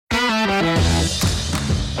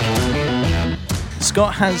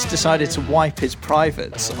Scott has decided to wipe his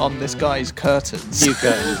privates on this guy's curtains. You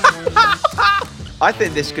go. I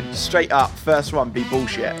think this could straight up, first one, be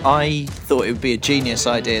bullshit. I thought it would be a genius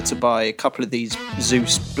idea to buy a couple of these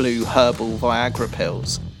Zeus Blue herbal Viagra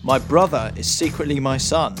pills. My brother is secretly my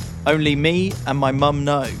son. Only me and my mum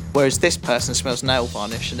know. Whereas this person smells nail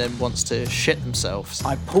varnish and then wants to shit themselves.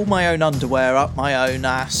 I pull my own underwear up my own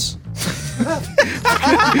ass. Here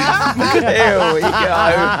we go.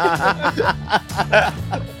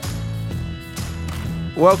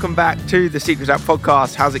 Welcome back to the Secrets Out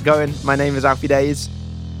podcast. How's it going? My name is Alfie Days.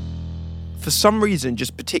 For some reason,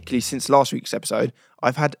 just particularly since last week's episode,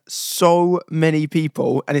 I've had so many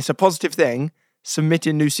people, and it's a positive thing,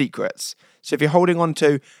 submitting new secrets. So if you're holding on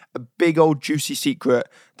to a big old juicy secret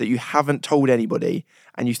that you haven't told anybody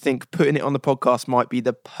and you think putting it on the podcast might be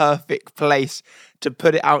the perfect place to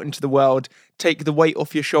put it out into the world, take the weight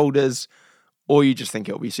off your shoulders, or you just think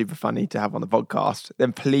it'll be super funny to have on the podcast,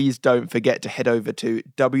 then please don't forget to head over to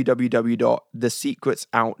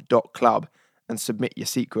www.thesecretsout.club and submit your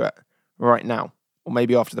secret right now, or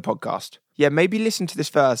maybe after the podcast. Yeah, maybe listen to this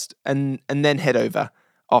first and then head over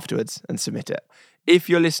afterwards and submit it. If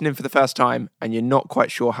you're listening for the first time and you're not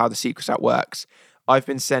quite sure how the Secrets Out works, I've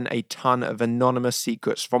been sent a ton of anonymous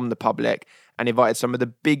secrets from the public and invited some of the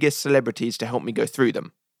biggest celebrities to help me go through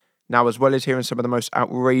them. Now, as well as hearing some of the most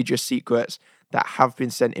outrageous secrets that have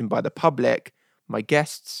been sent in by the public, my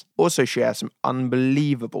guests also share some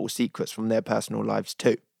unbelievable secrets from their personal lives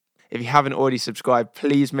too. If you haven't already subscribed,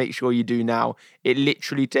 please make sure you do now. It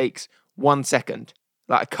literally takes 1 second.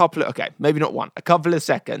 Like a couple of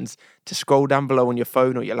seconds to scroll down below on your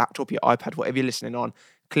phone or your laptop, your iPad, whatever you're listening on,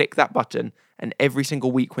 click that button, and every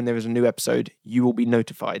single week when there is a new episode, you will be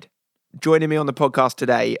notified. Joining me on the podcast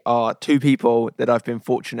today are two people that I've been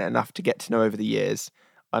fortunate enough to get to know over the years.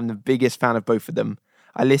 I'm the biggest fan of both of them.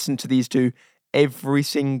 I listened to these two every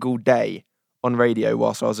single day on radio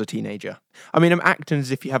whilst I was a teenager. I mean, I'm acting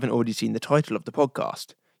as if you haven't already seen the title of the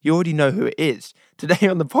podcast. You already know who it is. Today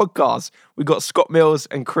on the podcast, we got Scott Mills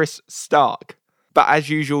and Chris Stark. But as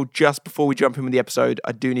usual, just before we jump in with the episode,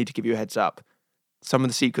 I do need to give you a heads up. Some of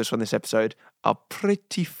the secrets from this episode are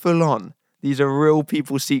pretty full on. These are real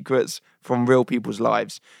people's secrets from real people's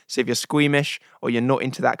lives. So if you're squeamish or you're not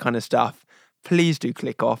into that kind of stuff, please do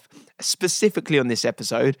click off. Specifically on this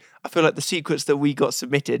episode, I feel like the secrets that we got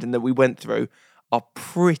submitted and that we went through are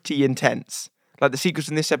pretty intense. Like the secrets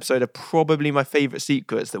in this episode are probably my favourite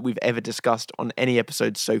secrets that we've ever discussed on any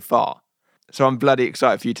episode so far. So I'm bloody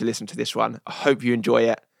excited for you to listen to this one. I hope you enjoy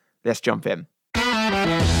it. Let's jump in.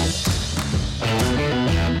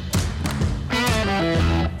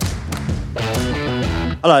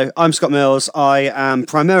 Hello, I'm Scott Mills. I am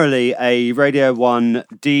primarily a Radio 1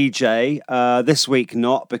 DJ. This week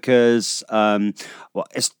not, because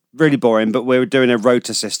it's really boring, but we're doing a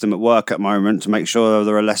rota system at work at the moment to make sure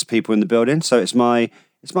there are less people in the building. So it's my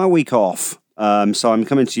week off. So I'm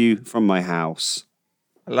coming to you from my house.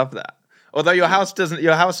 I love that. Although your house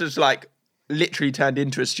is like literally turned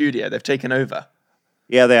into a studio. They've taken over.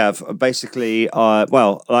 Yeah, they have. Basically,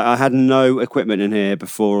 I had no equipment in here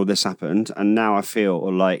before all this happened, and now I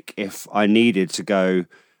feel like if I needed to go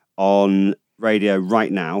on radio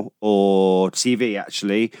right now, or TV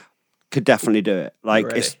actually, could definitely do it. Like,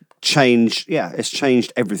 really? It's changed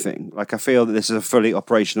everything. Like, I feel that this is a fully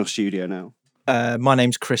operational studio now. My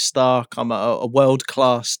name's Chris Stark. I'm a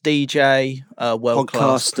world-class DJ, a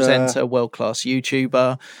world-class presenter, world-class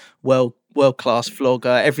YouTuber, world-class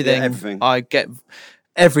vlogger, everything. Yeah, everything. I get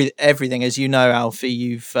everything. As you know, Alfie,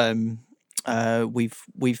 you've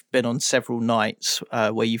we've been on several nights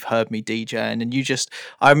where you've heard me DJing, and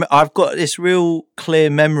I've got this real clear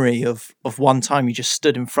memory of one time you just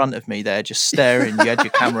stood in front of me there, just staring. You had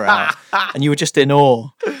your camera out, and you were just in awe.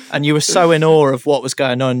 And you were so in awe of what was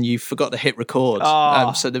going on, you forgot to hit record.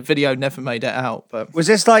 So the video never made it out. But was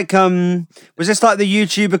this like the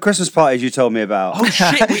YouTuber Christmas parties you told me about? Oh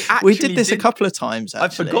shit, we did this a couple of times.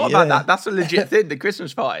 Actually. I forgot about that. That's a legit thing, the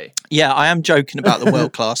Christmas party. Yeah, I am joking about the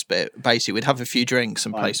world class bit. Basically, we'd have a few drinks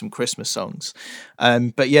and play some Christmas songs.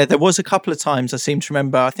 But yeah, there was a couple of times I seem to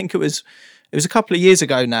remember. I think it was a couple of years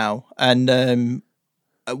ago now, and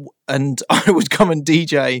I would come and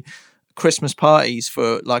DJ Christmas parties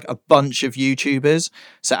for like a bunch of YouTubers.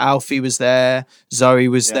 So Alfie was there, Zoe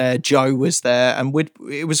was there, Joe was there, and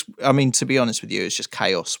to be honest with you, it's just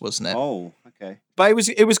chaos, wasn't it? Oh, okay. But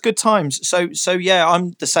it was good times. So yeah,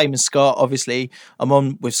 I'm the same as Scott. Obviously, I'm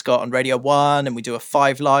on with Scott on Radio 1, and we do a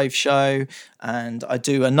 5 Live show, and I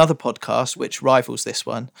do another podcast which rivals this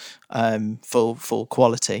one for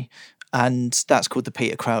quality, and that's called the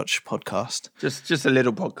Peter Crouch Podcast. Just a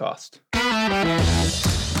little podcast.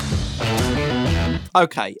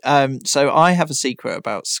 Okay, so I have a secret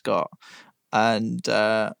about Scott, and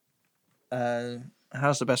how's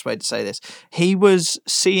the best way to say this? He was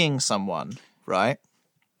seeing someone, right?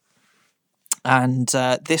 And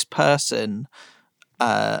this person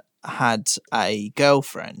had a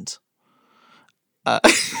girlfriend.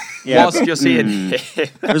 Yeah, Whilst you're seeing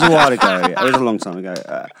it was a while ago. It was a long time ago.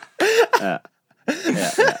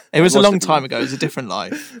 It was a long time ago. It was a different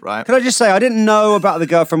life, right? Can I just say, I didn't know about the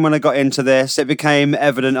girlfriend when I got into this. It became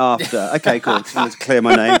evident after. Okay, cool. Just wanted to clear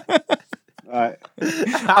my name. All right.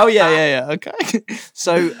 Oh yeah. Okay.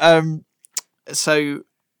 So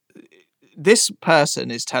this person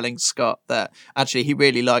is telling Scott that actually he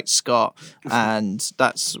really likes Scott, and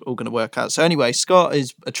that's all going to work out. So anyway, Scott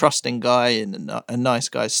is a trusting guy and a nice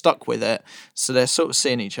guy, stuck with it. So they're sort of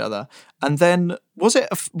seeing each other. And then was it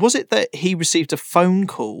that he received a phone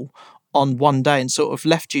call on one day and sort of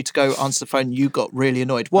left you to go answer the phone? And you got really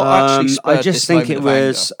annoyed. What actually spurred I just this think moment it of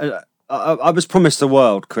was. anger? I was promised the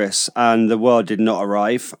world, Chris, and the world did not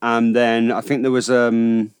arrive. And then I think there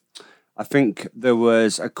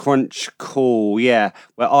was a crunch call, where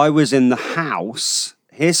I was in the house,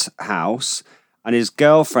 his house, and his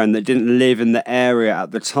girlfriend that didn't live in the area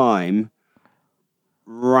at the time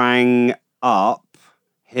rang up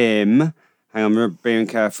him. Hang on, I'm being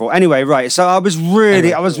careful. Anyway, right. So I was really,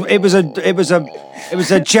 it was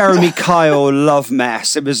a Jeremy Kyle love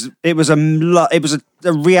mess. It was a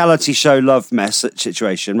reality show love mess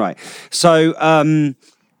situation, right? So,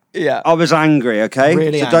 Yeah, I was angry, okay?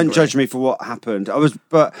 Really so angry. don't judge me for what happened.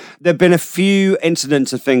 But there've been a few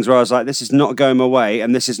incidents of things where I was like, this is not going my way,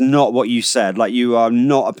 and this is not what you said. Like, you are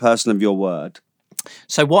not a person of your word.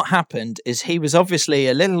 So what happened is he was obviously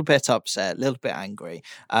a little bit upset, a little bit angry.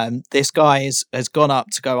 This guy has gone up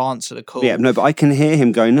to go answer the call. Yeah, no, but I can hear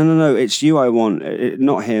him going, no, it's you I want,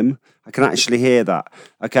 not him. I can actually hear that.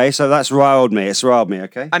 Okay, so that's riled me. It's riled me,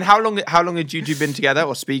 okay? And how long had you two been together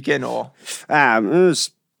or speaking or? It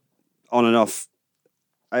was on and off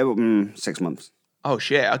 6 months. Oh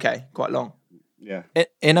shit! Okay, quite long. Yeah.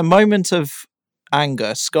 In a moment of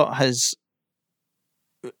anger, Scott has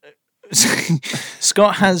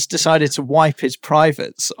decided to wipe his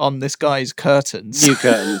privates on this guy's curtains. New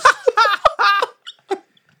curtains.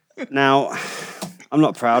 Now, I'm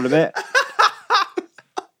not proud of it,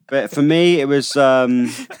 but for me, it was a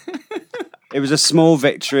small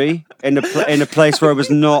victory in a place where I was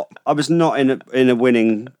not in a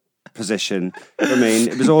winning position. I mean,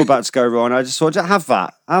 it was all about to go wrong. I just thought, have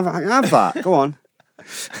that. Go on.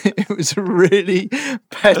 It was a really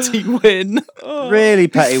petty win. Really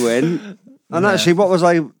petty win. And actually, what was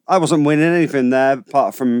I wasn't winning anything there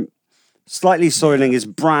apart from slightly soiling his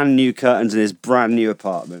brand new curtains in his brand new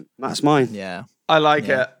apartment. That's mine. Yeah. I like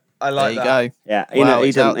it. I like there that. you go. Yeah, Wow, he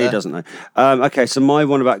it's out doesn't there. know. Okay, so my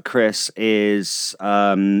one about Chris is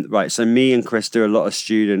right. So me and Chris do a lot of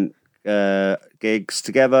student gigs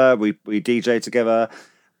together. We DJ together,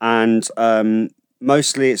 and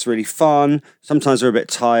mostly it's really fun. Sometimes we're a bit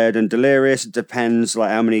tired and delirious. It depends,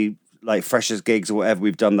 like how many like freshers gigs or whatever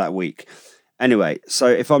we've done that week. Anyway, so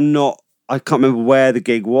if I can't remember where the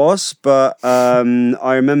gig was, but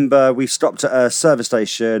I remember we stopped at a service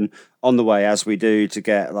station on the way, as we do, to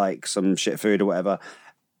get like some shit food or whatever.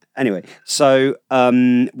 Anyway, so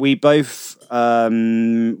we both,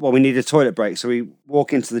 we need a toilet break, so we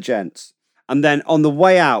walk into the gents. And then on the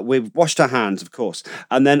way out, we've washed our hands, of course.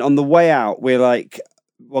 And then on the way out, we're like,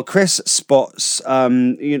 Chris spots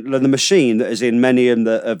the machine that is in many of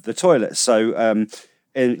the toilets. So,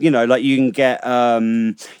 like you can get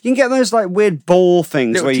those like weird ball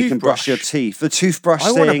things Little where you can toothbrush. brush your teeth. The toothbrush I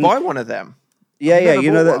thing. want to buy one of them. Yeah, never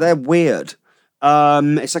you know bought they're one. weird.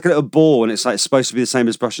 It's like a little ball, and it's like supposed to be the same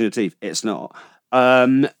as brushing your teeth. It's not.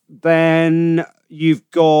 Then you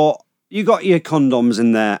got your condoms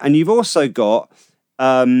in there, and you've also got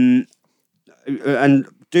and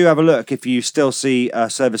do have a look if you still see a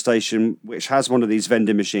service station which has one of these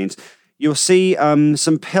vending machines. You'll see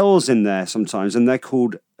some pills in there sometimes, and they're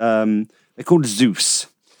called Zeus.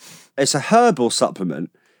 It's a herbal supplement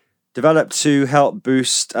developed to help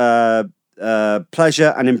boost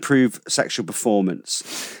pleasure and improve sexual performance.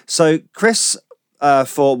 So Chris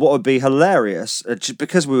thought what would be hilarious, just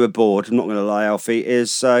because we were bored, I'm not going to lie, Alfie,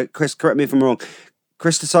 is Chris, correct me if I'm wrong,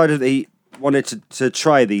 Chris decided that he wanted to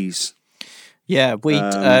try these. Yeah,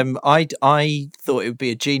 I thought it would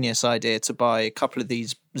be a genius idea to buy a couple of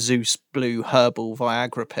these Zeus Blue herbal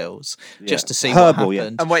Viagra pills just to see Herbal, what yeah.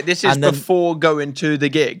 happened. And wait, this is And then- before going to the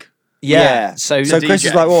gig. Yeah. So Chris DJ.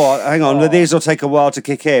 is like, hang on, these will take a while to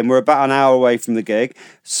kick in. We're about an hour away from the gig,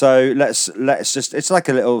 so let's just, it's like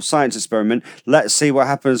a little science experiment. Let's see what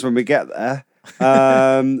happens when we get there.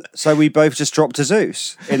 So we both just dropped to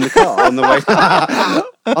Zeus in the car on the way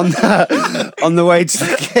on the way to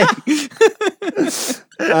the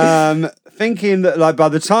gig. Thinking that like by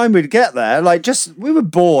the time we'd get there, like just we were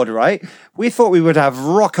bored, right? We thought we would have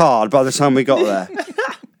rock hard by the time we got there.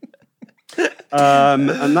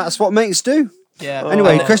 And that's what mates do. Yeah.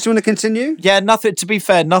 Anyway, Chris, do you want to continue? Yeah, nothing. To be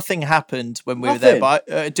fair, nothing happened when we were there.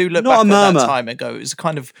 But I do look Not back a at murmur. that time and go,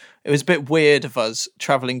 it was a bit weird of us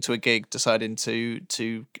travelling to a gig, deciding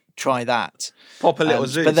to try that. Pop a little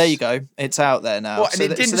Zeus. But there you go, it's out there now. What, and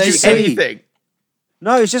it didn't there do you go. anything?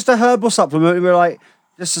 No, it's just a herbal supplement. We were like,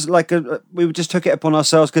 this is like we just took it upon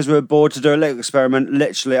ourselves because we were bored to do a little experiment.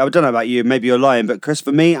 Literally, I don't know about you, maybe you're lying, but Chris,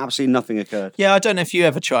 for me, absolutely nothing occurred. Yeah, I don't know if you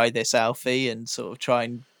ever tried this, Alfie, and sort of try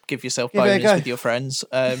and give yourself Give it a bonus go. with your friends.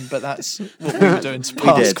 But that's what we were doing to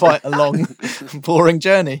pass did. quite a long, boring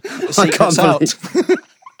journey. The secret's out.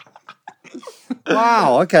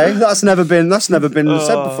 Wow. Okay, that's never been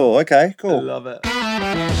said before. Okay, cool. Love it.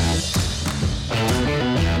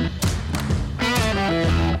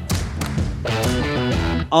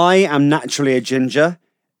 I am naturally a ginger.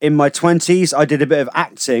 In my 20s, I did a bit of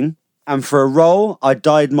acting, and for a role, I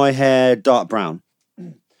dyed my hair dark brown.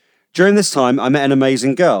 During this time, I met an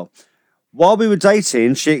amazing girl. While we were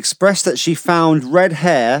dating, she expressed that she found red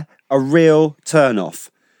hair a real turn-off.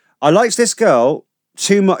 I liked this girl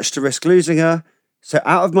too much to risk losing her, so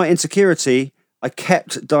out of my insecurity, I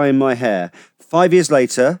kept dyeing my hair. 5 years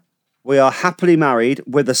later, we are happily married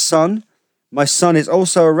with a son. My son is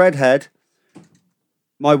also a redhead.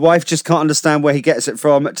 My wife just can't understand where he gets it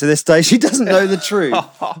from. To this day, she doesn't know the truth.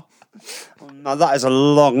 Now, that is a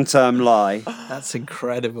long-term lie. That's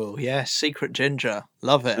incredible. Yeah, secret ginger.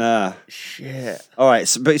 Love it. Shit. All right,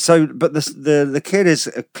 but the kid is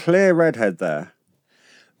a clear redhead there.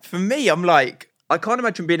 For me, I'm like, I can't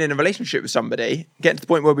imagine being in a relationship with somebody, getting to the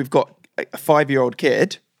point where we've got a 5-year-old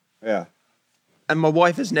kid, Yeah. and my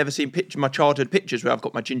wife has never seen my childhood pictures where I've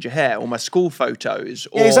got my ginger hair or my school photos.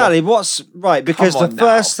 Or, Yeah, exactly. What's right? Because Come the on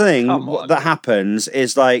first now. thing Come on. that happens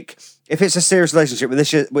is like if it's a serious relationship with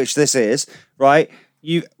this, which this is, right?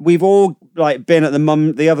 We've all like been at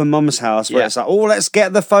the other mum's house where Yeah. it's like, oh, let's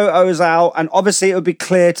get the photos out, and obviously it would be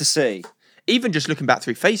clear to see. Even just looking back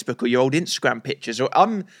through Facebook or your old Instagram pictures. Or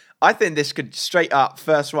I think this could straight up,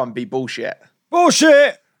 first one, be bullshit.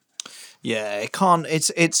 Bullshit. Yeah, it can't.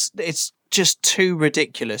 It's just too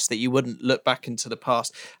ridiculous that you wouldn't look back into the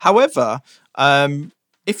past. However,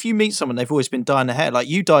 if you meet someone, they've always been dyeing their hair. Like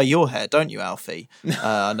you dye your hair, don't you, Alfie?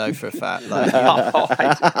 I know for a fact. Like,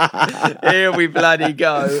 Here we bloody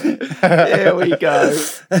go. Here we go.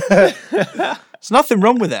 there's nothing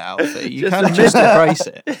wrong with it, Alfie. You can just embrace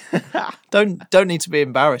it. Don't need to be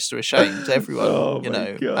embarrassed or ashamed. Everyone,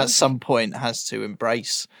 God. at some point has to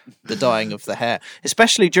embrace the dyeing of the hair,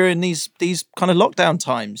 especially during these kind of lockdown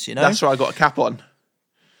times. That's why I got a cap on.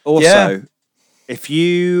 Also, Yeah. if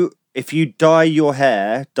you dye your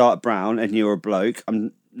hair dark brown and you're a bloke,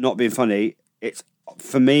 I'm not being funny. It's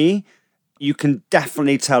for me, you can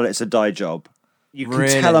definitely tell it's a dye job. You can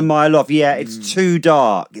Really? tell a mile off. Yeah, it's too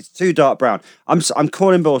dark. It's too dark brown. I'm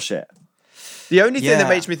calling bullshit. The only thing Yeah. that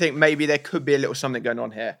makes me think maybe there could be a little something going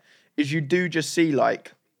on here is you do just see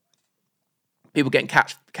like people getting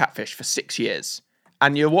catfish for 6 years,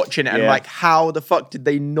 and you're watching it and Yeah. like, how the fuck did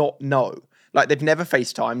they not know? Like they've never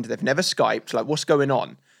FaceTimed, they've never Skyped. Like what's going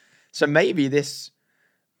on? So maybe this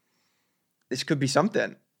could be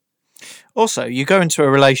something. Also, you go into a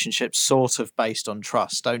relationship sort of based on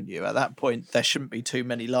trust, don't you? At that point, there shouldn't be too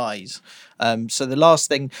many lies. So the last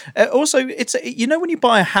thing, also, it's when you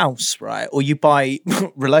buy a house, right, or you buy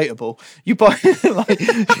relatable, you buy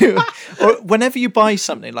or whenever you buy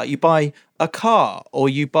something, like you buy a car or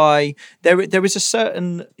you buy, there is a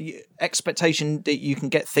certain expectation that you can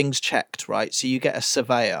get things checked, right? So you get a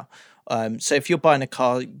surveyor. So if you're buying a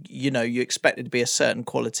car, you expect it to be a certain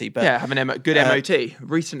quality, but Yeah, have a good MOT,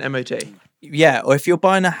 recent MOT. yeah, or if you're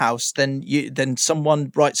buying a house, then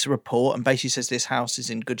someone writes a report and basically says this house is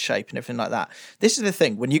in good shape and everything like that. This is the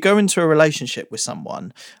thing: when you go into a relationship with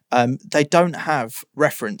someone, they don't have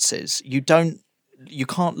references. You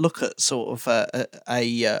can't look at sort of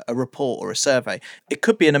a report or a survey. It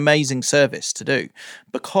could be an amazing service to do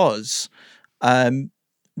because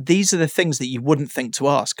these are the things that you wouldn't think to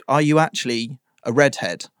ask. Are you actually a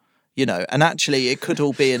redhead? And actually it could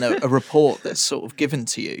all be in a report that's sort of given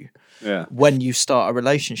to you when you start a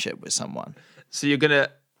relationship with someone. So you're going to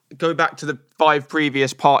go back to the 5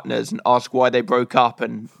 previous partners and ask why they broke up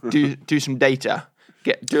and do some data,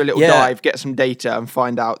 do a little dive, get some data and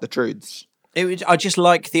find out the truths. I just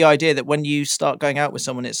like the idea that when you start going out with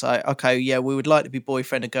someone, it's like, okay, yeah, we would like to be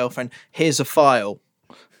boyfriend and girlfriend. Here's a file.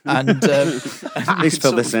 And Please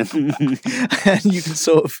fill this in. and you can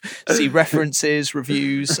sort of see references,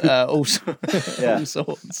 reviews, all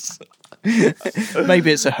sorts.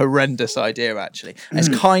 Maybe it's a horrendous idea, actually. It's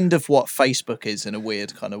kind of what Facebook is in a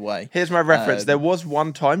weird kind of way. Here's my reference. There was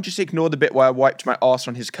one time, just ignore the bit where I wiped my arse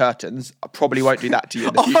on his curtains. I probably won't do that to you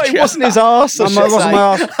in the future. It wasn't his arse. It wasn't my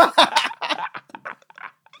arse.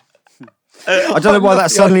 I don't know why that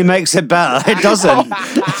suddenly makes it better. It doesn't.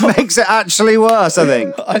 It makes it actually worse, I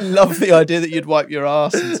think. I love the idea that you'd wipe your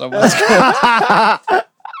arse in someone's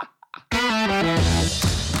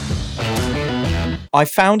I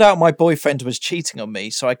found out my boyfriend was cheating on me,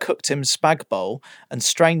 so I cooked him spag bowl and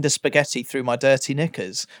strained the spaghetti through my dirty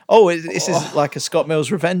knickers. Oh, this is like a Scott Mills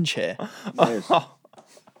revenge here.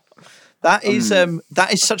 That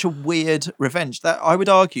is such a weird revenge. That I would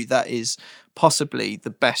argue that is possibly the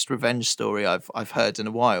best revenge story I've heard in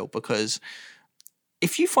a while, because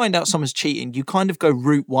if you find out someone's cheating, you kind of go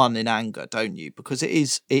route one in anger, don't you? Because it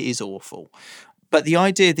is awful. But the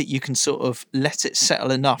idea that you can sort of let it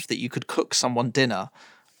settle enough that you could cook someone dinner,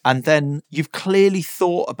 and then you've clearly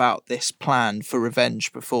thought about this plan for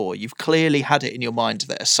revenge before. You've clearly had it in your mind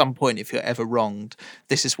that at some point, if you're ever wronged,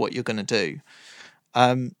 this is what you're going to do.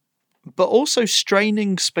 But also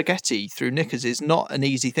straining spaghetti through knickers is not an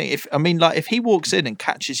easy thing. If he walks in and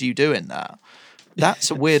catches you doing that,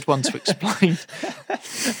 that's a weird one to explain.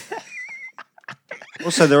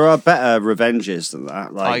 Also, there are better revenges than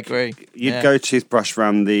that. Like, I agree. You'd go toothbrush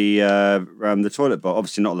around the toilet bowl.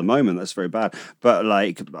 Obviously, not at the moment. That's very bad. But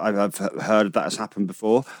like, I've heard that has happened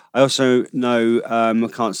before. I also know, I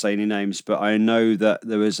can't say any names, but I know that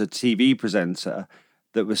there was a TV presenter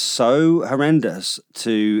that was so horrendous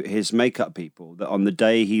to his makeup people that on the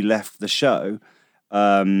day he left the show,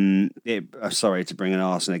 sorry to bring an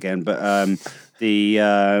arson again, but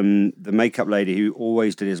the makeup lady who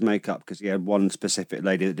always did his makeup, because he had one specific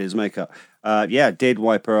lady that did his makeup, did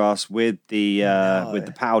wipe her ass with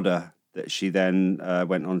the powder that she then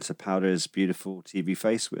went on to powder his beautiful TV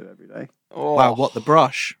face with every day. Oh. Wow, what, the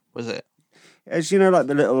brush was it? As you know, like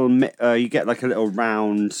the little you get like a little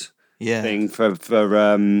round thing for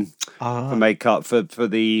makeup for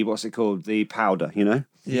the, what's it called, the powder, you know?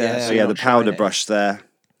 So the powder brush there,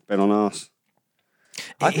 been on arse.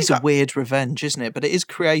 It is a weird revenge, isn't it? But it is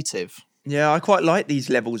creative. Yeah, I quite like these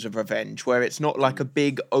levels of revenge where it's not like a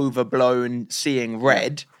big overblown seeing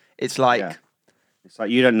red. It's like it's like,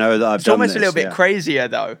 you don't know that I've done this. It's almost a little bit crazier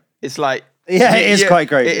though. It's like it is quite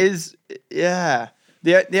great. It is. Yeah.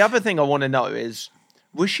 The other thing I want to know is,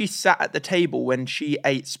 was she sat at the table when she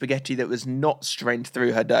ate spaghetti that was not strained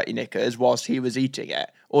through her dirty knickers whilst he was eating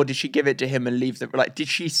it? Or did she give it to him and leave did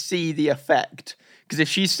she see the effect? Because if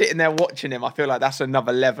she's sitting there watching him, I feel like that's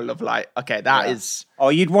another level of like, okay, that is... Oh,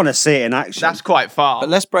 you'd want to see it in action. That's quite far. But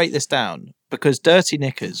let's break this down, because dirty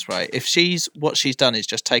knickers, right? If what she's done is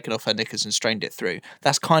just taken off her knickers and strained it through,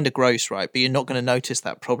 that's kind of gross, right? But you're not going to notice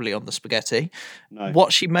that probably on the spaghetti. No.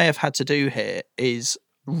 What she may have had to do here is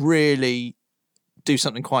really do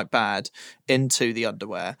something quite bad into the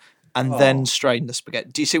underwear and then strain the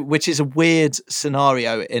spaghetti. Do you see? Which is a weird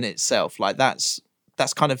scenario in itself. Like that's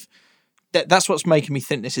kind of that's what's making me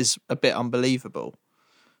think this is a bit unbelievable,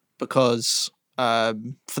 because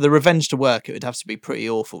for the revenge to work, it would have to be pretty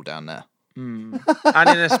awful down there. And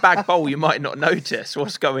in a spag bowl, you might not notice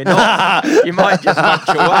what's going on. You might just munch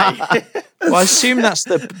away. Well, I assume that's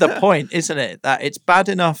the point, isn't it? That it's bad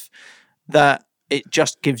enough that it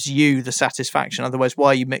just gives you the satisfaction. Otherwise, why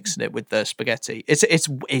are you mixing it with the spaghetti?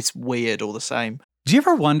 It's weird all the same. Do you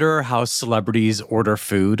ever wonder how celebrities order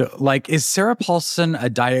food? Like, is Sarah Paulson a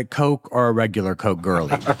Diet Coke or a regular Coke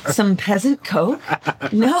girlie? Some peasant Coke?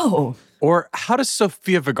 No. Or how does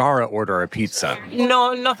Sofia Vergara order a pizza?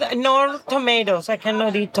 No, nothing. No tomatoes. I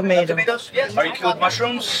cannot eat tomatoes. Tomatoes? Yes. Are you cool with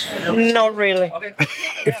mushrooms? Not really.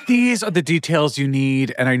 If these are the details you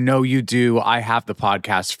need, and I know you do, I have the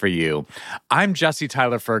podcast for you. I'm Jesse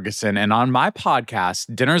Tyler Ferguson, and on my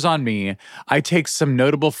podcast, Dinners on Me, I take some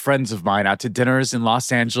notable friends of mine out to dinners in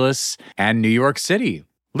Los Angeles and New York City.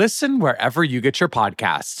 Listen wherever you get your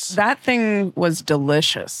podcasts. That thing was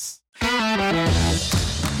delicious.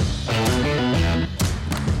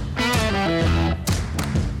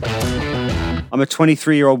 I'm a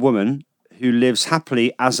 23-year-old woman who lives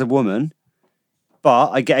happily as a woman,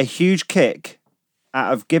 but I get a huge kick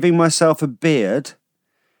out of giving myself a beard,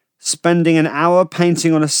 spending an hour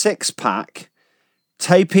painting on a six-pack,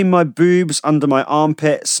 taping my boobs under my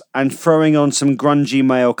armpits, and throwing on some grungy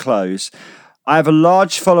male clothes. I have a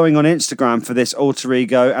large following on Instagram for this alter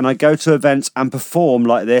ego, and I go to events and perform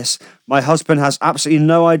like this. My husband has absolutely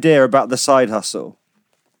no idea about the side hustle.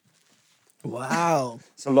 Wow.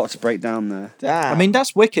 It's a lot to break down there. Damn. I mean,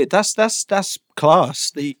 that's wicked. That's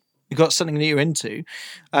class. You got something that you're into.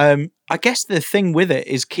 I guess the thing with it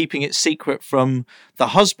is keeping it secret from the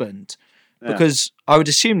husband, because I would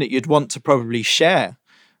assume that you'd want to probably share.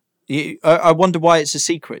 I wonder why it's a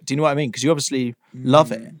secret. Do you know what I mean? Because you obviously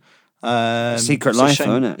love it. Secret it's a life, shame-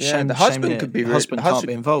 isn't it? Yeah, the husband could be the husband can't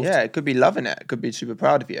be involved. Yeah, it could be loving it. It could be super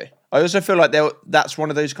proud of you. I also feel like that's one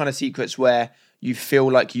of those kind of secrets where you feel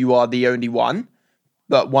like you are the only one.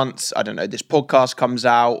 But once, I don't know, this podcast comes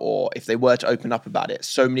out, or if they were to open up about it,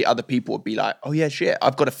 so many other people would be like, oh yeah, shit,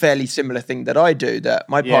 I've got a fairly similar thing that I do that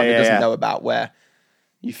my partner doesn't know about, where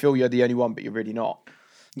you feel you're the only one, but you're really not.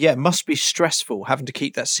 Yeah, it must be stressful having to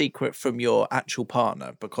keep that secret from your actual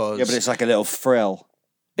partner, because Yeah, but it's like a little thrill.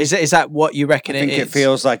 is that what you reckon I think it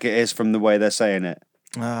feels like it is from the way they're saying it.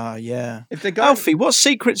 Ah, yeah. If they're going, Alfie, what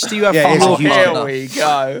secrets do you have Yeah, from it's a your huge partner? here we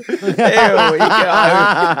go. Here we go.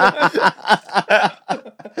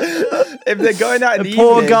 If they're going out in the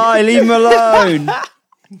Poor evening, guy, leave him alone.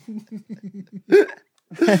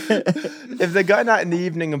 if they're going out in the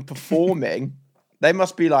evening and performing, they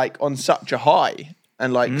must be like on such a high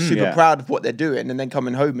and like super Yeah. proud of what they're doing, and then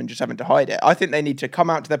coming home and just having to hide it. I think they need to come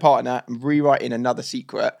out to their partner and rewrite in another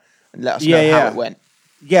secret and let us know how it went.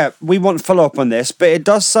 Yeah, we want follow up on this, but it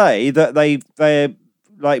does say that they're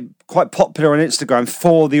like quite popular on Instagram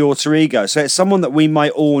for the alter ego. So it's someone that we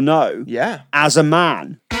might all know Yeah. as a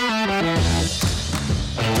man.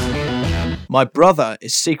 My brother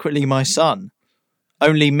is secretly my son.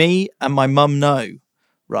 Only me and my mum know.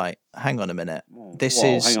 Right, hang on a minute.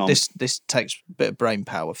 hang on. This takes a bit of brain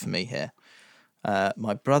power for me here.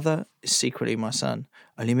 My brother is secretly my son.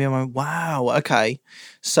 Only me and my wow. Okay,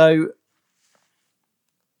 so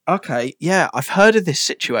yeah, I've heard of this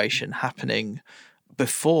situation happening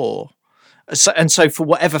before. So for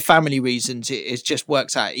whatever family reasons, it just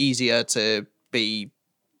works out easier to be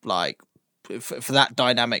like for that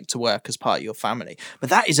dynamic to work as part of your family. But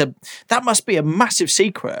that must be a massive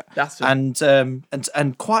secret.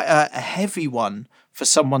 And quite a heavy one for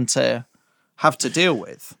someone to have to deal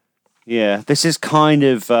with. Yeah, this is kind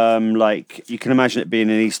of like you can imagine it being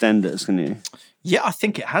in EastEnders, can you? Yeah, I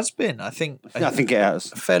think it has been. I think it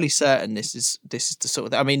has. I'm fairly certain this is the sort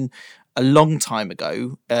of. I mean, a long time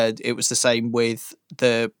ago, it was the same with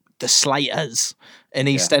the Slaters in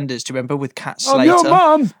EastEnders. Do you remember with Cat Slater? Your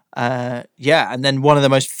mum. Yeah, and then one of the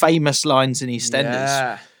most famous lines in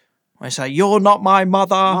EastEnders, I say, "You're not my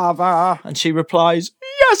mother," and she replies,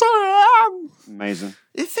 "Yes, I am." Amazing.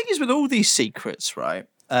 The thing is with all these secrets, right?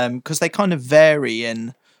 Because they kind of vary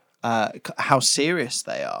in how serious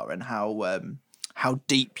they are and how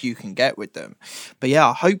deep you can get with them. But yeah,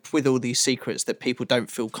 I hope with all these secrets that people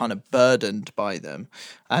don't feel kind of burdened by them,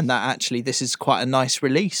 and that actually this is quite a nice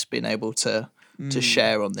release, being able to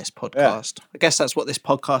share on this podcast. I guess that's what this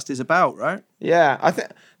podcast is about, right? Yeah, I think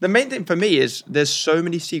the main thing for me is there's so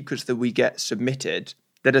many secrets that we get submitted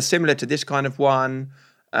that are similar to this kind of one,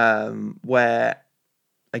 where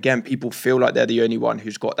again people feel like they're the only one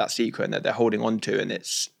who's got that secret and that they're holding on to, and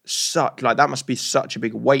it's such like that must be such a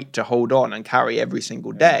big weight to hold on and carry every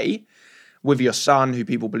single day with your son, who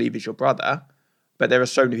people believe is your brother. But there are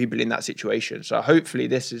so many people in that situation, so hopefully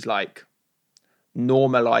this is like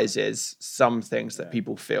normalizes some things that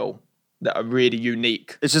people feel that are really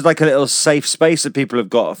unique. This is like a little safe space that people have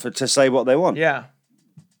got to say what they want. Yeah.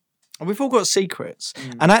 And we've all got secrets.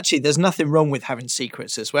 And actually, there's nothing wrong with having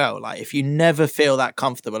secrets as well. Like, if you never feel that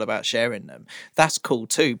comfortable about sharing them, that's cool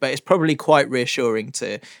too. But it's probably quite reassuring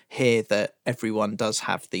to hear that everyone does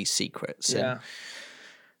have these secrets. Yeah.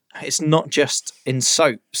 And it's not just in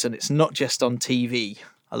soaps and it's not just on TV,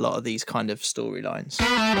 a lot of these kind of storylines.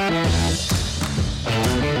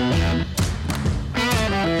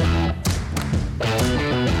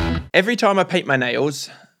 Every time I paint my nails,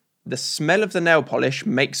 the smell of the nail polish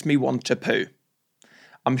makes me want to poo.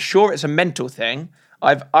 I'm sure it's a mental thing.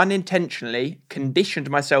 I've unintentionally conditioned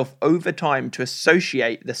myself over time to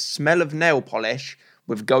associate the smell of nail polish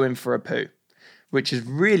with going for a poo, which is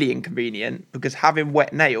really inconvenient because having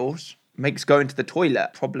wet nails makes going to the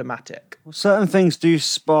toilet problematic. Well, certain things do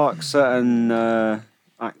spark certain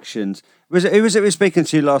actions. Who was it we were speaking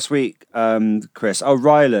to last week, Chris? Oh,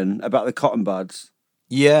 Rylan, about the cotton buds.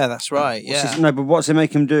 Yeah, that's right. Yeah. No, but what's it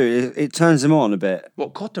make him do? It turns him on a bit.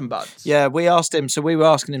 What, cotton buds? Yeah, we asked him. So we were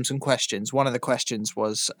asking him some questions. One of the questions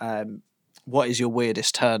was, what is your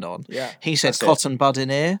weirdest turn on? Yeah, he said that's it. cotton bud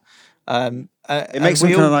in ear. It makes him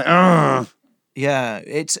kind of like, ugh. Yeah,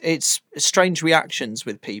 it's strange reactions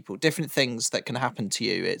with people, different things that can happen to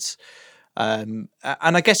you. It's And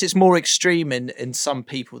I guess it's more extreme in some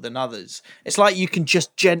people than others. It's like you can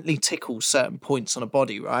just gently tickle certain points on a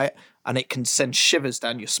body, right? And it can send shivers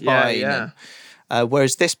down your spine. Yeah. And,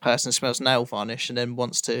 whereas this person smells nail varnish and then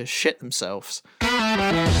wants to shit themselves.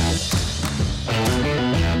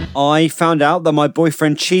 I found out that my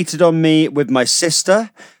boyfriend cheated on me with my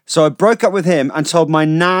sister, so I broke up with him and told my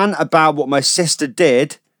nan about what my sister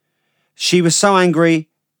did. She was so angry,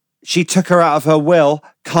 she took her out of her will,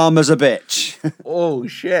 calm as a bitch. Oh,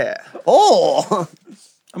 shit. Oh!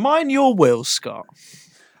 Am I in your will, Scott?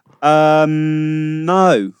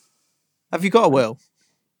 No. Have you got a will?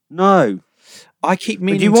 No. I keep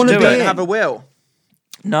meaning you wanna to be do Don't it. have a will.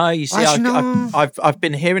 No, you see, Actually, no. I've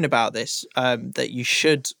been hearing about this, that you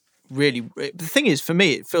should really. The thing is, for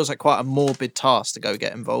me, it feels like quite a morbid task to go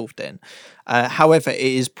get involved in. However, it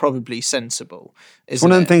is probably sensible. It's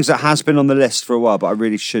one of them things that has been on the list for a while, but I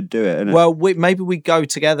really should do it. Isn't it? Well, maybe we go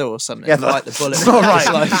together or something. Yeah, like the bullet. That's all right.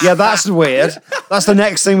 It's like- Yeah, that's weird. That's the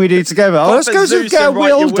next thing we do together. Oh, let's go to Zeus get a and write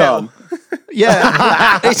your will will. done.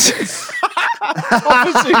 yeah, it's. Have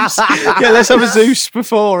a Zeus. Yeah, let's have a Zeus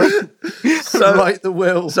before. So, Write the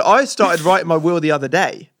will. So I started writing my will the other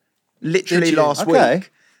day, literally Did you? last Okay.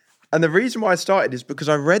 week. And the reason why I started is because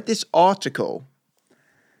I read this article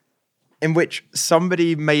in which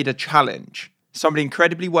somebody made a challenge, somebody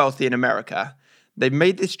incredibly wealthy in America. They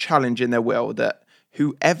made this challenge in their will that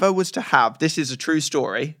whoever was to have, this is a true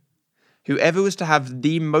story, whoever was to have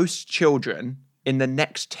the most children in the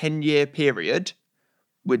next 10-year period,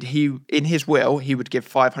 in his will, he would give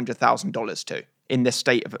 $500,000 to in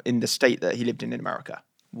the state that he lived in America.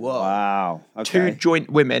 Whoa. Wow. Two Okay. joint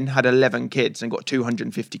women had 11 kids and got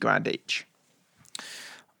 250 grand each.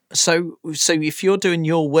 So if you're doing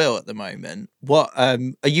your will at the moment, what are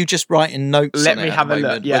you just writing notes? Let on me it at have the a look,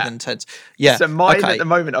 moment yeah. with intent? Yeah. So mine okay. at the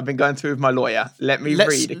moment, I've been going through with my lawyer. Let me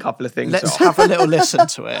read a couple of things Let's off. have a little listen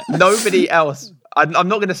to it. Nobody else. I'm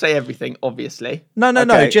not going to say everything, obviously. No.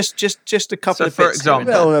 Okay. Just a couple So, of for bits here and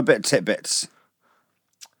example- there. A bit tidbits.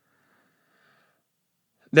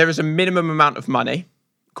 There is a minimum amount of money,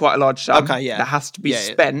 quite a large sum, Okay, yeah. that has to be Yeah,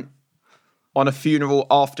 yeah. spent on a funeral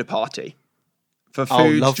after party for Oh,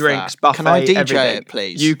 food, love drinks, that. buffet, Can I DJ everything. it,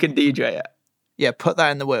 please? You can DJ it. Yeah, put that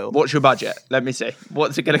in the will. What's your budget? Let me see.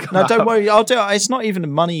 What's it going to come No, out? don't worry. I'll do it. It's not even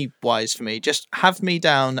money wise for me. Just have me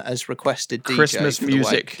down as requested DJ Christmas for the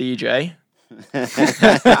music wake. DJ.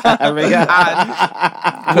 There we go.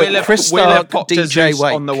 And Willa Chris Potter Stark, DJ Zeus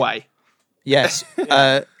Wake. on the way. Yes.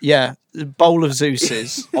 Yeah. Bowl of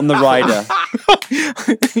Zeus's. On the rider.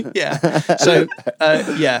 Yeah. So,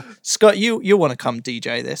 yeah. Scott, you want to come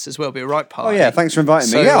DJ this as well? Be a right Oh, party. yeah. Thanks for inviting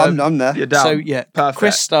So, me. Yeah, I'm there. You're down. So yeah, Perfect.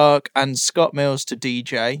 Chris Stark and Scott Mills to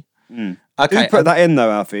DJ. Do Okay. put that in,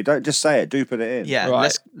 though, Alfie. Don't just say it. Do put it in. Yeah.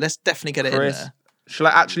 Right. Let's definitely get it Chris. in there. Shall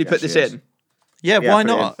I actually put Yes, this yes. in? Yeah. Yeah, Why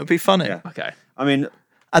put it not? in. It'd be funny. Yeah. Okay. I mean,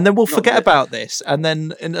 And then we'll forget really. about this, and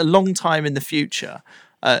then in a long time in the future,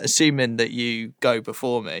 assuming that you go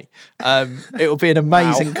before me, it will be an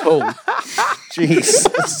amazing call Jesus.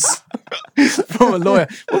 from a lawyer.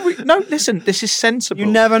 No, listen, this is sensible. You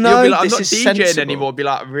never know. You'll be like, I'm this not is DJing sensible. anymore. Be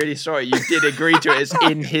like, I'm really sorry. You did agree to it. It's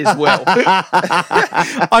in his will.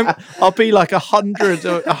 I'll be like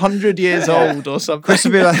 100 years old or something. Chris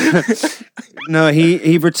would be like, no,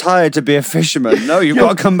 he retired to be a fisherman. No, you've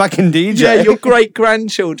got to come back and DJ. Yeah, your great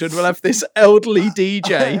grandchildren will have this elderly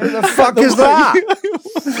DJ. Who the fuck is that?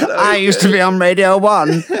 I used to be on Radio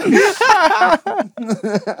 1.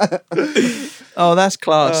 Oh, that's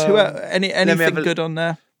class. me Anything have a- good on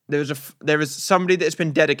there? There is somebody that's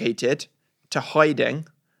been dedicated to hiding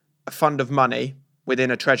a fund of money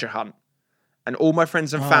within a treasure hunt. And all my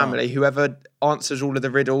friends and family, whoever answers all of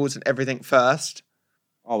the riddles and everything first,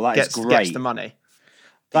 Oh, that is gets great. the money.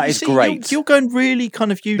 That You is see, great. You're going really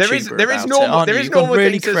kind of YouTuber. There is about it, normal aren't there you? is You've gone normal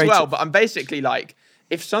really things as well, creative. but I'm basically like,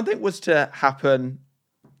 if something was to happen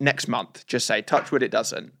next month, just say, touch wood, it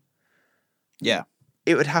doesn't. Yeah.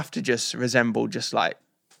 It would have to just resemble just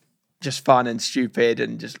fun and stupid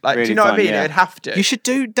and just like, do Really you know what I fun, mean? yeah. It would have to. You should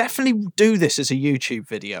definitely do this as a YouTube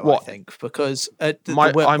video. What? I think because the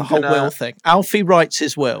I'm whole gonna- will thing. Alfie writes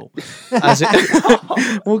his will. As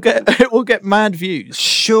it, we'll get mad views.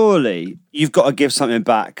 Surely you've got to give something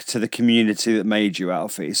back to the community that made you,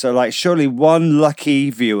 Alfie. So, like, surely one lucky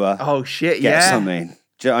viewer oh shit, gets yeah. something.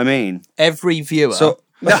 Do you know what I mean? Every viewer. So,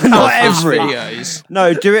 not of his every. videos.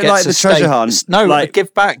 No, do it gets like a the treasure stake. hunt. No, like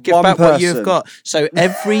give back one what you've person. got. So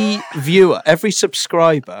every viewer, every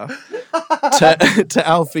subscriber to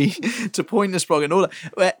Alfie, to Pointless Blog and all that,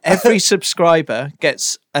 where every subscriber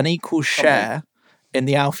gets an equal share in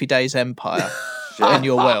the Alfie Days empire in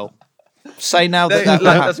your will. Say now that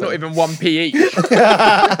That's that not even 1p each.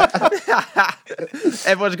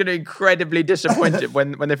 Everyone's going to be incredibly disappointed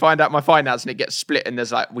when they find out my finance and it gets split and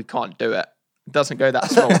there's like, we can't do it. It doesn't go that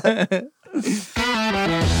small.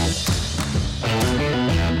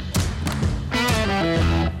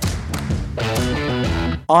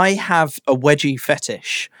 I have a wedgie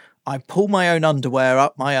fetish. I pull my own underwear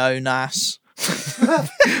up my own ass. Because,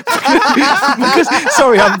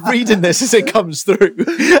 sorry, I'm reading this as it comes through.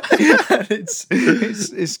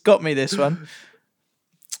 It's got me, this one.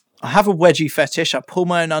 I have a wedgie fetish. I pull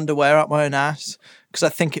my own underwear up my own ass because I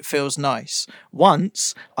think it feels nice.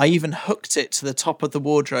 Once, I even hooked it to the top of the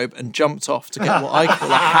wardrobe and jumped off to get what I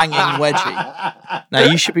call a hanging wedgie. Now,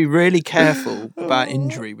 you should be really careful about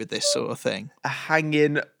injury with this sort of thing. A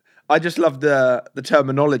hanging... I just love the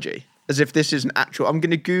terminology, as if this is an actual... I'm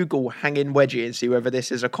going to Google hanging wedgie and see whether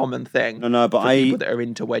this is a common thing No, but for people that are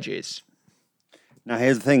into wedgies. Now,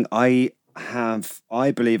 here's the thing. I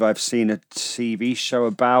believe I've seen a TV show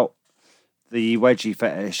about the wedgie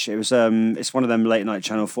fetish. It was it's one of them late night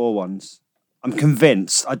Channel 4 ones. I'm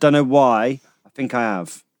convinced. I don't know why. I think I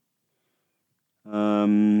have.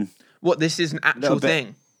 What, this is an actual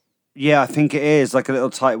thing? Yeah, I think it is like a little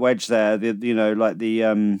tight wedge there. The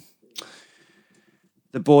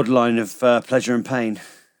borderline of pleasure and pain. I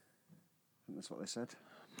think that's what they said.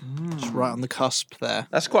 It's right on the cusp there.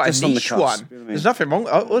 That's quite Just a on the niche cusp, one. you know what I mean? There's nothing wrong.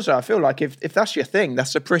 Also, I feel like if that's your thing,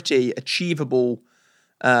 that's a pretty achievable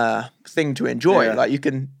thing to enjoy. Yeah. Like you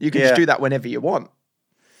can just do that whenever you want.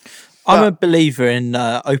 I'm a believer in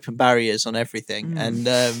open barriers on everything,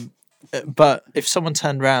 and but if someone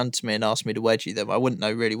turned around to me and asked me to wedgie them, I wouldn't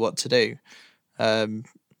know really what to do. Well,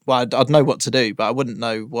 I'd know what to do, but I wouldn't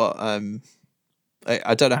know what.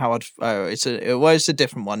 I don't know how I'd. It's a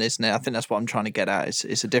different one, isn't it? I think that's what I'm trying to get at.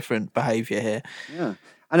 It's a different behaviour here. Yeah.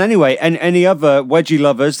 And anyway, and any other wedgie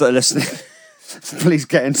lovers that are listening, please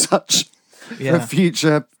get in touch for a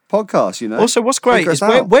future podcast. You know. Also, what's great Figure is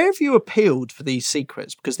us out. where have you appealed for these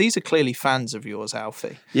secrets? Because these are clearly fans of yours,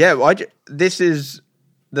 Alfie. Yeah, well, this is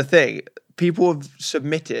the thing. People have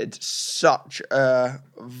submitted such a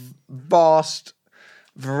vast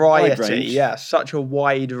variety, such a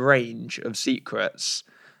wide range of secrets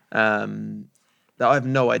that I have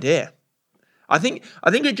no idea. I think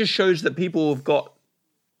it just shows that people have got.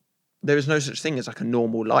 There is no such thing as like a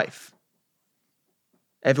normal life.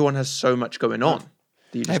 Everyone has so much going on.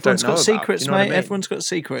 That you just Everyone's don't know got about. secrets, You know what I mate. mean? Everyone's got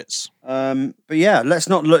secrets. But yeah, let's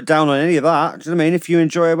not look down on any of that. Do you know what I mean? If you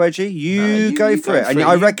enjoy a wedgie, you go for it, and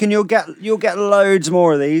I reckon you'll get loads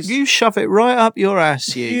more of these. You shove it right up your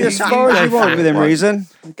ass, you. as far as you go want for it. within reason.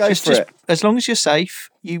 Go for it. As long as you're safe,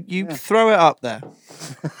 you throw it up there.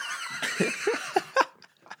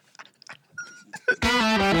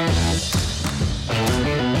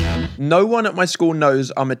 No one at my school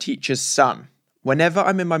knows I'm a teacher's son. Whenever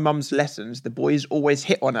I'm in my mum's lessons, the boys always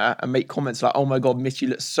hit on her and make comments like, "Oh my God, Miss, you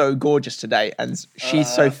look so gorgeous today. And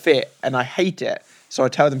she's so fit." And I hate it. So I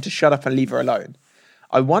tell them to shut up and leave her alone.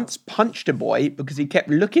 I once punched a boy because he kept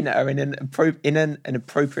looking at her in an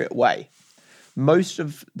inappropriate way. Most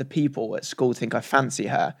of the people at school think I fancy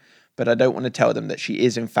her, but I don't want to tell them that she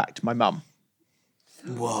is in fact my mum.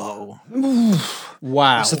 Whoa.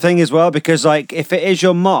 Wow. That's the thing as well, because like if it is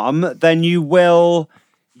your mum, then you will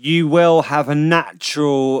have a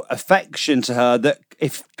natural affection to her that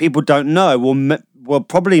if people don't know will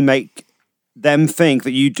probably make them think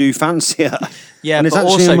that you do fancy her. Yeah, and it's but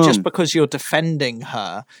actually also your just mum. because you're defending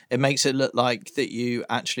her, it makes it look like that you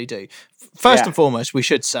actually do. First and foremost, we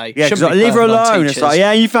should say, Yeah, 'cause shouldn't be leave her perving on alone. It's teachers. like,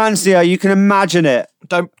 yeah, you fancy her. You can imagine it.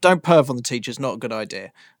 Don't perv on the teachers. Not a good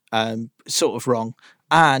idea. Sort of wrong,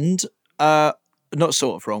 and not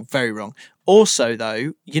sort of wrong. Very wrong. Also,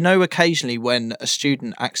 though, you know, occasionally when a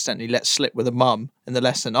student accidentally lets slip with a mum in the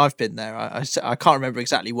lesson, I've been there. I can't remember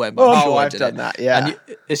exactly when, but I'm sure I I've did done it. that, yeah. And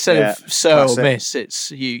instead of sir that's or it. miss,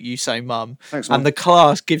 it's you say mum. Thanks, Mum. And the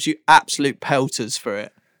class gives you absolute pelters for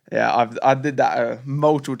it. Yeah, I did that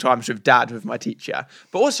multiple times with dad, with my teacher.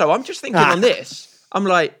 But also, I'm just thinking on this, I'm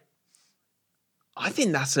like, I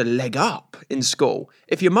think that's a leg up in school.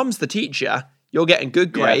 If your mum's the teacher, you're getting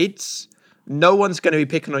good grades. No one's going to be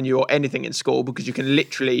picking on you or anything in school because you can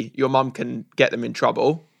literally, your mum can get them in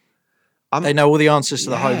trouble. They know all the answers to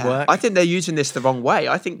the homework. I think they're using this the wrong way.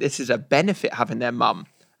 I think this is a benefit having their mum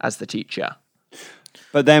as the teacher.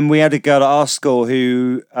 But then we had a girl at our school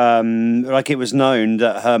who, like, it was known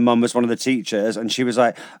that her mum was one of the teachers, and she was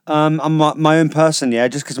like, "I'm my own person, yeah.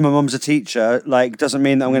 Just because my mum's a teacher, like, doesn't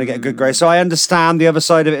mean that I'm going to get a good grade." So I understand the other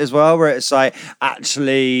side of it as well, where it's like,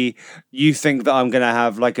 actually, you think that I'm going to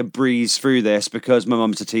have like a breeze through this because my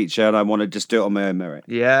mum's a teacher, and I want to just do it on my own merit.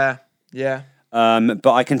 Yeah, yeah.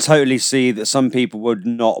 But I can totally see that some people would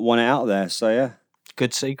not want it out there. So yeah,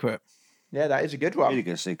 Good secret. Yeah, that is a good one. really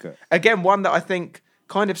good secret. Again, one that I think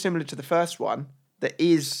kind of similar to the first one that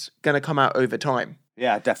is going to come out over time.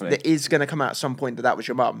 Yeah, definitely. That is going to come out at some point that was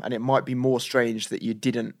your mum, and it might be more strange that you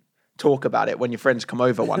didn't talk about it when your friends come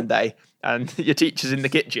over one day and your teacher's in the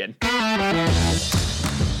kitchen.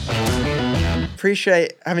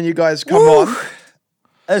 Appreciate having you guys come on.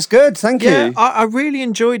 That's good. Thank Yeah, you. I really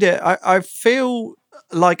enjoyed it. I feel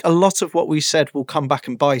like a lot of what we said will come back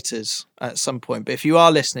and bite us at some point. But if you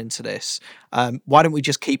are listening to this, why don't we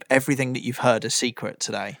just keep everything that you've heard a secret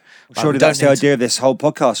today? Surely that's the idea of this whole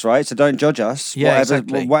podcast, right? So don't judge us. Yeah, whatever,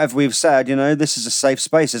 exactly. Whatever we've said, this is a safe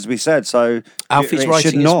space, as we said. So Alfie's it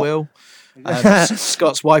writing should his not. will.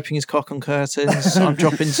 Scott's wiping his cock on curtains. I'm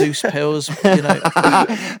dropping Zeus pills.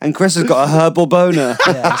 And Chris has got a herbal boner.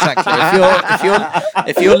 Yeah, exactly.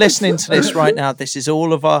 If you're listening to this right now, this is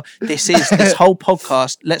all of our. This whole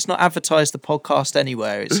podcast. Let's not advertise the podcast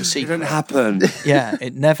anywhere. It's a It secret. didn't happen. Yeah,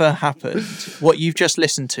 it never happened. What you've just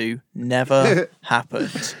listened to never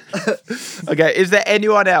happened. Okay, is there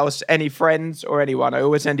anyone else, any friends or anyone? I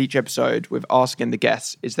always end each episode with asking the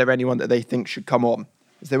guests, is there anyone that they think should come on?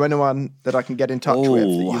 Is there anyone that I can get in touch with that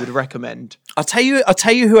you would recommend? I'll tell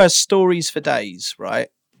you who has stories for days, right?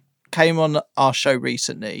 Came on our show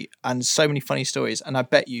recently and so many funny stories, and I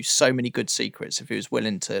bet you so many good secrets if he was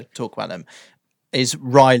willing to talk about them. Is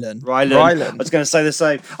Rylan. I was going to say the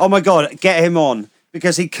same. Oh my God, get him on,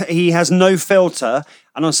 because he has no filter,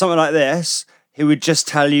 and on something like this, he would just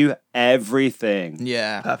tell you everything.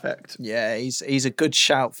 Yeah. Perfect. Yeah, he's a good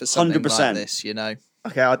shout for something 100%. like this,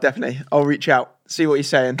 Okay, I'll reach out, see what he's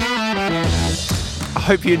saying. I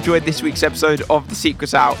hope you enjoyed this week's episode of The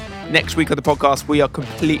Secret's Out. Next week on the podcast, we are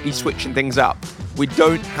completely switching things up. We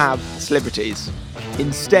don't have celebrities.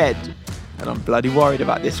 Instead, and I'm bloody worried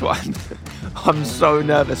about this one, I'm so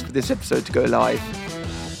nervous for this episode to go live.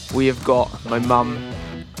 We have got my mum,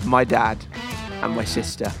 my dad, and my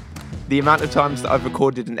sister. The amount of times that I've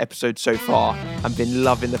recorded an episode so far, I've been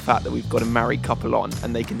loving the fact that we've got a married couple on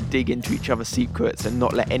and they can dig into each other's secrets and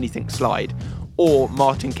not let anything slide. Or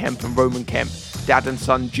Martin Kemp and Roman Kemp, dad and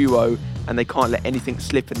son duo, and they can't let anything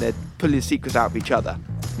slip and they're pulling secrets out of each other.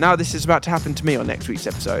 Now this is about to happen to me on next week's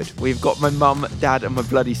episode. We've got my mum, dad, and my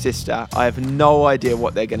bloody sister. I have no idea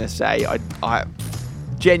what they're going to say. I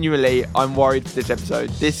genuinely, I'm worried for this episode.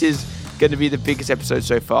 This is going to be the biggest episode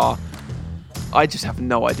so far. I just have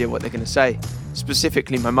no idea what they're going to say.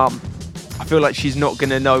 Specifically, my mum. I feel like she's not going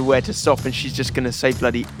to know where to stop and she's just going to say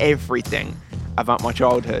bloody everything about my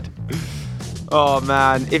childhood. Oh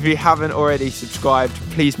man, if you haven't already subscribed,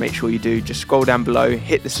 please make sure you do. Just scroll down below,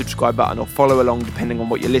 hit the subscribe button or follow along depending on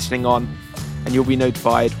what you're listening on, and you'll be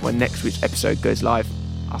notified when next week's episode goes live.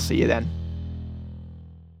 I'll see you then.